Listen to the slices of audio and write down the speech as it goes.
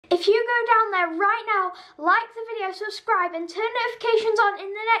If you go down there right now, like the video, subscribe and turn notifications on in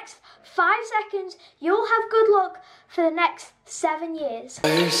the next 5 seconds, you'll have good luck for the next 7 years.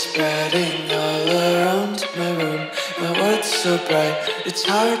 Fire spreading all around my room. My world's so bright, it's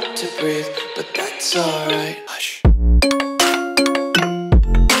hard to breathe, but that's alright. Hush.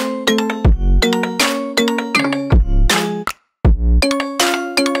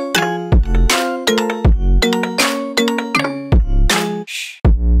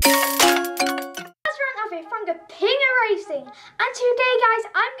 And today, guys,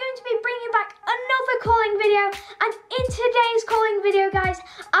 I'm going to be bringing back another calling video, and in today's calling video, guys,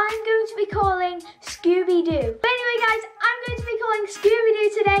 I'm going to be calling Scooby-Doo. But anyway, guys, I'm going to be calling Scooby-Doo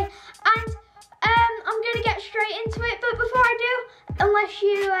today, and I'm going to get straight into it. But before I do, unless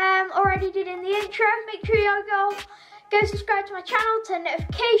you already did in the intro, make sure you go subscribe to my channel, turn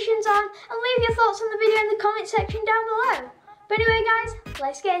notifications on, and leave your thoughts on the video in the comment section down below. But anyway, guys,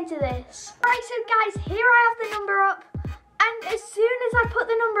 let's get into this. Alright, so guys, here I have the number up. And as soon as I put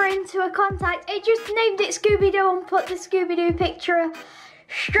the number into a contact, it just named it Scooby-Doo and put the Scooby-Doo picture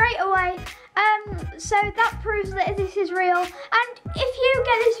straight away. So that proves that this is real. And if you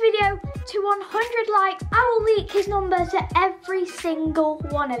get this video to 100 likes, I will leak his number to every single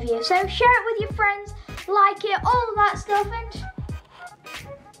one of you. So share it with your friends, like it, all of that stuff, and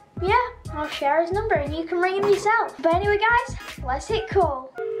yeah, I'll share his number and you can ring him yourself. But anyway, guys, let's hit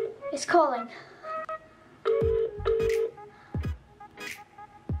call. It's calling.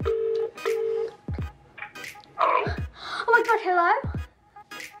 Hello? Oh my god, hello?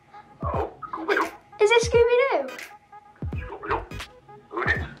 Hello? Scooby-Doo? Is it Scooby-Doo? Scooby-Doo? Who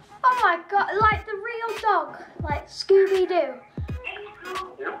is it? Oh my god, like the real dog, like Scooby-Doo.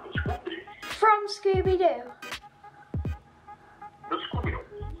 Yeah, Scooby. From Scooby-Doo. The Scooby-Doo.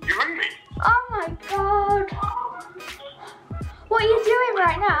 You ring me? Oh my god. What are you doing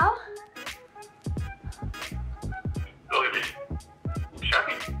right now? Look at me.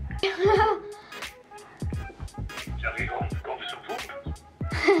 Shaggy. Shaggy, go for some food.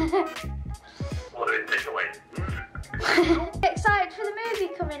 What do they take away? Excited for the movie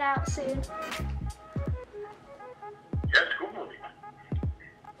coming out soon. Yeah, Scoob movie.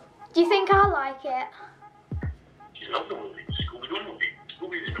 Do you think I'll like it? You love the movie. Scooby-Doo movie.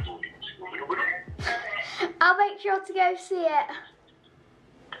 Scooby's in the movie. Scooby-Doo. I'll make sure to go see it.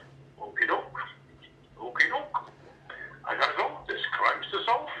 Okie doke. Okie doke. I gotta go. There's crimes to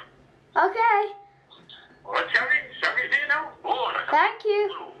solve. Okay. All right, Shaggy. Shaggy's here now. Thank you.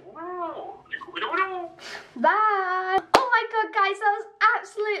 Scooby-Doo. Bye. Oh my god, guys, that was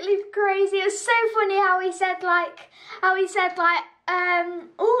absolutely crazy. It was so funny how he said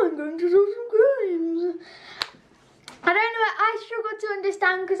oh, I'm going to do some crimes. I don't know, I struggle to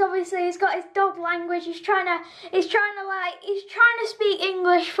understand because obviously he's got his dog language. He's trying to speak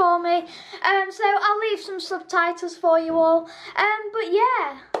English for me. So I'll leave some subtitles for you all. But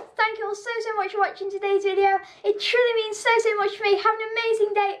yeah, thank you all so much for watching today's video. It truly means so much for me. Have an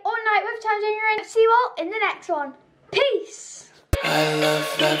amazing day or night with times on your own. See you all in the next one. Peace. I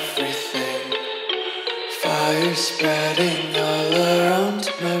love everything. Fire spreading all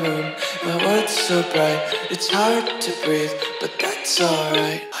around my room. My world's so bright, it's hard to breathe, but that's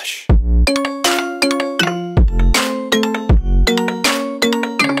alright. Hush.